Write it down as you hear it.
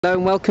Hello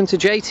and welcome to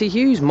JT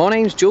Hughes. My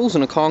name's Jules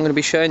and the car I'm going to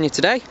be showing you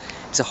today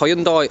is a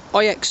Hyundai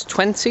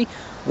iX20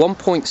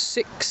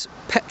 1.6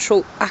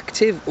 petrol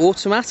active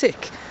automatic.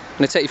 I'm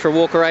going to take you for a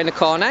walk around the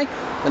car now,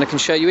 then I can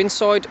show you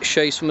inside,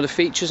 show you some of the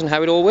features and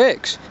how it all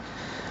works.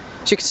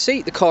 As you can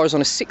see, the car is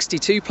on a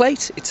 62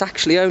 plate. It's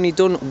actually only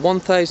done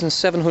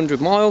 1,700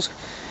 miles,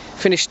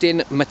 finished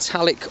in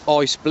metallic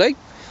ice blue.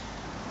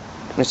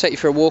 I'm going to take you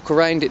for a walk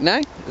around it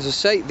now. As I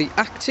say, the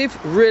active,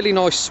 really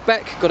nice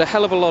spec, got a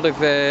hell of a lot of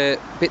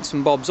bits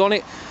and bobs on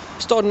it.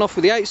 Starting off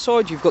with the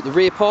outside, you've got the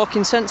rear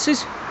parking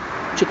sensors,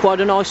 which are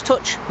quite a nice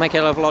touch, make it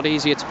a hell of a lot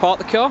easier to park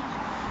the car.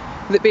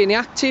 With it being the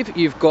active,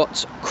 you've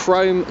got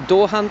chrome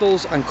door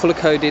handles and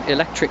colour-coded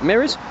electric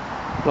mirrors,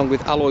 along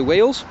with alloy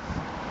wheels.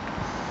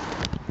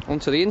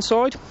 Onto the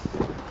inside.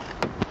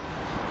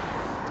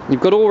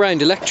 You've got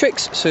all-round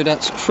electrics, so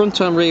that's front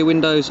and rear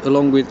windows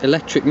along with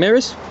electric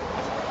mirrors.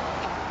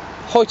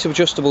 Height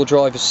adjustable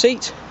driver's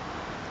seat,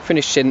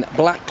 finished in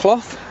black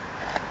cloth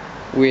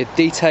with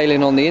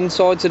detailing on the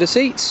insides of the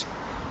seats.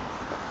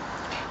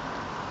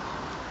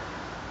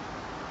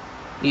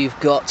 You've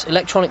got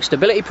electronic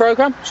stability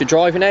program, it's a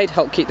driving aid,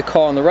 help keep the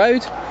car on the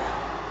road.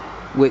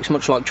 Works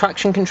much like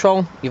traction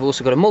control. You've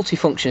also got a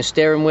multifunction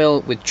steering wheel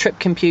with trip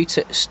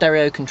computer,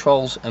 stereo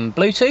controls and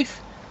Bluetooth.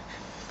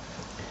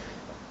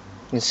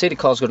 You can see the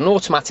car's got an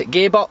automatic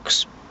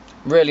gearbox,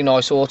 really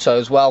nice auto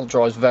as well,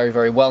 drives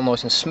very well,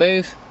 nice and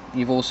smooth.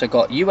 You've also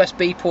got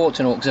USB ports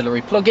and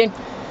auxiliary plug-in,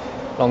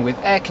 along with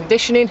air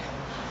conditioning,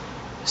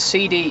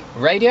 CD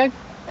radio.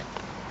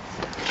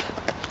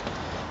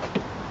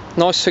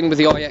 Nice thing with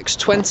the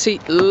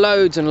iX20,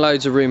 loads and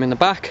loads of room in the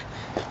back.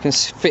 You can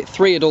fit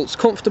 3 adults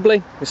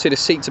comfortably. You see the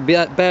seats are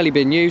barely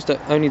been used, they've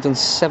only done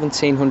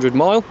 1,700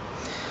 miles.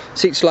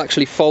 Seats will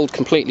actually fold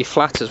completely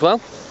flat as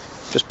well.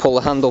 Just pull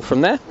the handle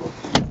from there.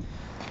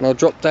 And they'll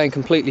drop down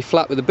completely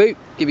flat with the boot,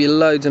 give you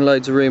loads and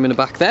loads of room in the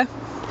back there.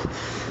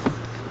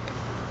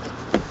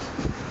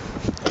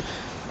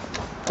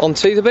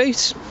 Onto the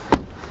boot.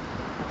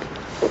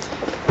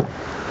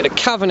 Got a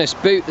cavernous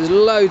boot, there's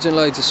loads and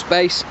loads of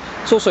space.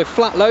 It's also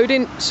flat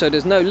loading, so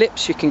there's no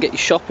lips, you can get your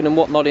shopping and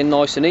whatnot in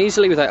nice and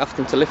easily without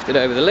having to lift it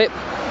over the lip.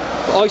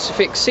 Got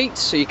Isofix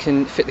seats, so you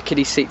can fit the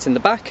kiddie seats in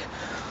the back.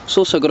 It's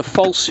also got a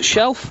false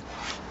shelf,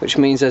 which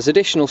means there's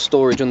additional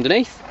storage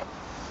underneath.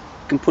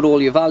 You can put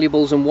all your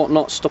valuables and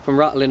whatnot, stop them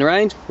rattling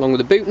around, along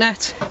with a boot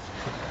net.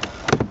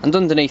 And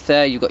underneath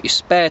there you've got your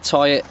spare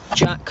tyre,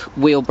 jack,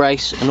 wheel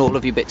brace and all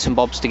of your bits and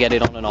bobs to get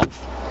it on and off.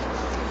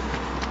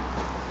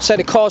 So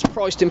the car's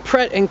priced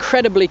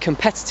incredibly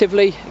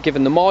competitively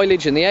given the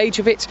mileage and the age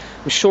of it.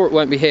 I'm sure it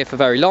won't be here for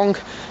very long.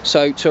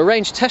 So to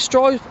arrange a test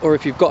drive, or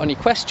if you've got any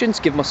questions,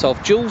 give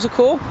myself Jules a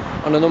call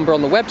on a number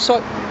on the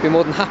website. I'll be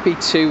more than happy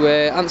to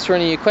answer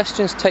any of your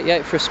questions, take you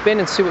out for a spin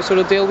and see what sort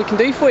of deal we can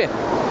do for you.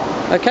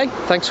 Okay,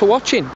 thanks for watching.